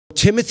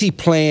Timothy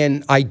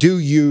Plan, I do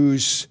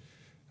use.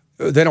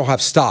 They don't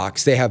have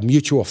stocks; they have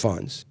mutual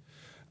funds.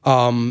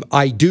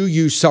 I do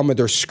use some of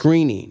their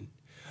screening,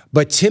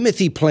 but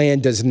Timothy Plan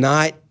does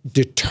not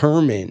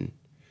determine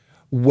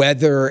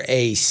whether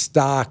a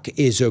stock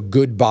is a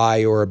good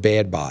buy or a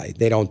bad buy.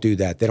 They don't do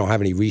that. They don't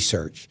have any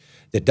research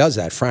that does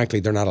that.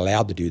 Frankly, they're not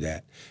allowed to do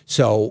that.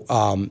 So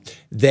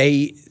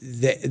they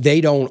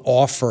don't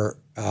offer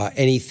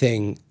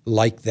anything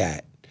like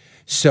that.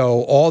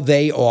 So all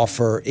they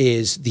offer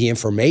is the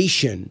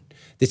information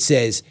that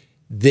says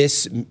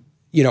this.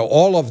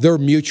 All of their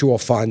mutual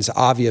funds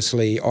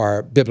obviously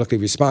are biblically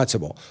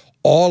responsible.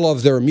 All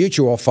of their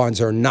mutual funds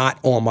are not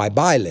on my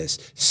buy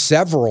list.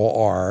 Several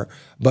are,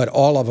 but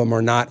all of them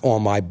are not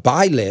on my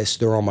buy list.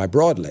 They're on my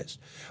broad list.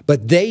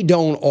 But they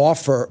don't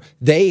offer,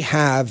 they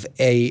have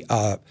a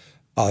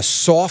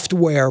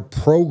software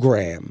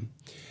program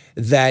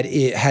that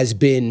has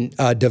been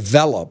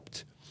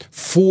developed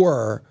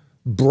for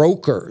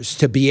brokers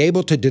to be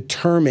able to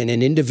determine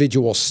an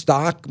individual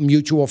stock,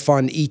 mutual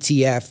fund,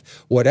 ETF,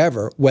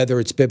 whatever, whether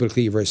it's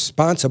biblically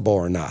responsible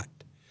or not.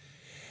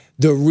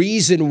 The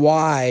reason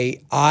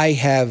why I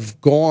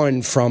have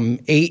gone from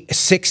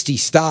 60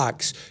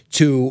 stocks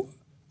to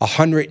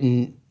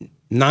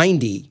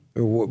 190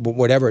 or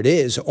whatever it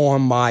is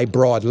on my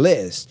broad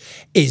list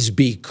is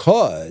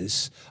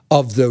because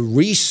of the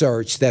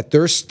research that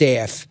their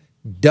staff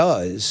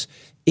does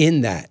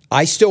in that.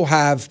 I still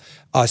have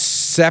a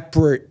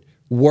separate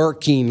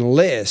working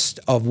list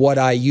of what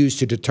I use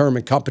to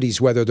determine companies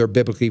whether they're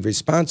biblically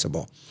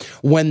responsible.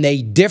 When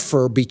they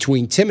differ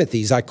between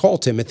Timothy's, I call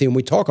Timothy and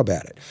we talk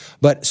about it.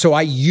 But so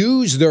I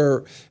use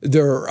their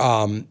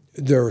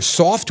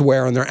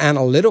software and their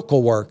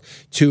analytical work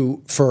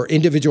for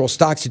individual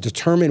stocks to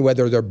determine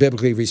whether they're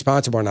biblically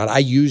responsible or not. I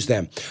use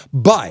them,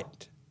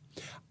 but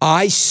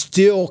I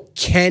still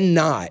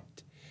cannot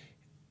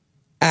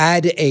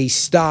add a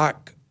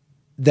stock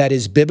that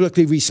is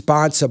biblically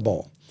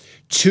responsible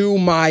to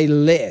my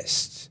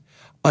list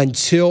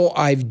until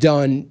I've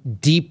done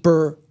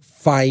deeper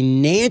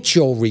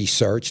financial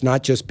research,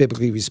 not just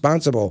biblically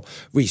responsible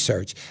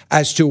research,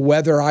 as to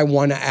whether I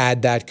want to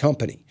add that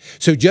company.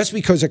 So just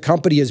because a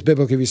company is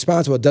biblically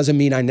responsible doesn't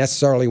mean I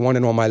necessarily want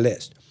it on my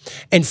list.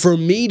 And for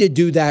me to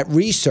do that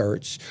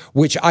research,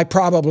 which I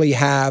probably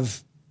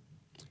have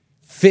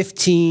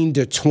 15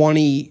 to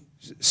 20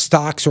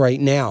 stocks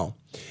right now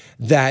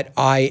that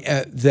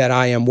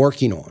I am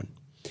working on,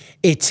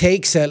 it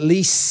takes at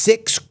least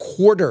 6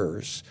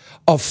 quarters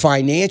of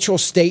financial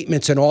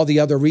statements and all the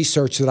other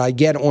research that I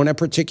get on a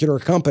particular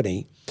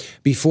company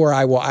before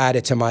I will add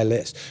it to my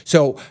list.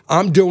 So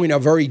I'm doing a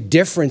very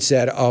different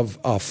set of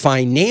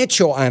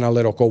financial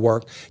analytical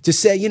work to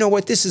say, you know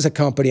what, this is a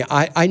company,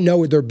 I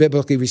know they're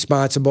biblically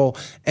responsible,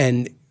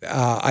 and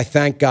I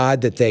thank God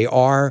that they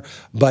are,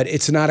 but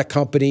it's not a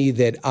company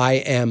that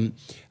I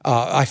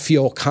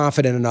feel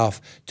confident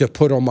enough to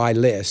put on my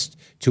list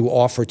to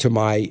offer to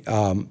my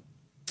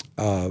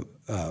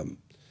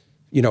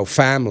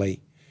family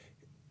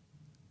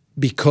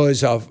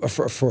because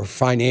for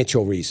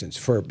financial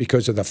reasons,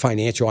 because of the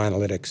financial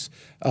analytics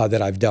that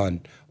I've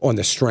done on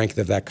the strength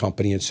of that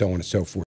company and so on and so forth.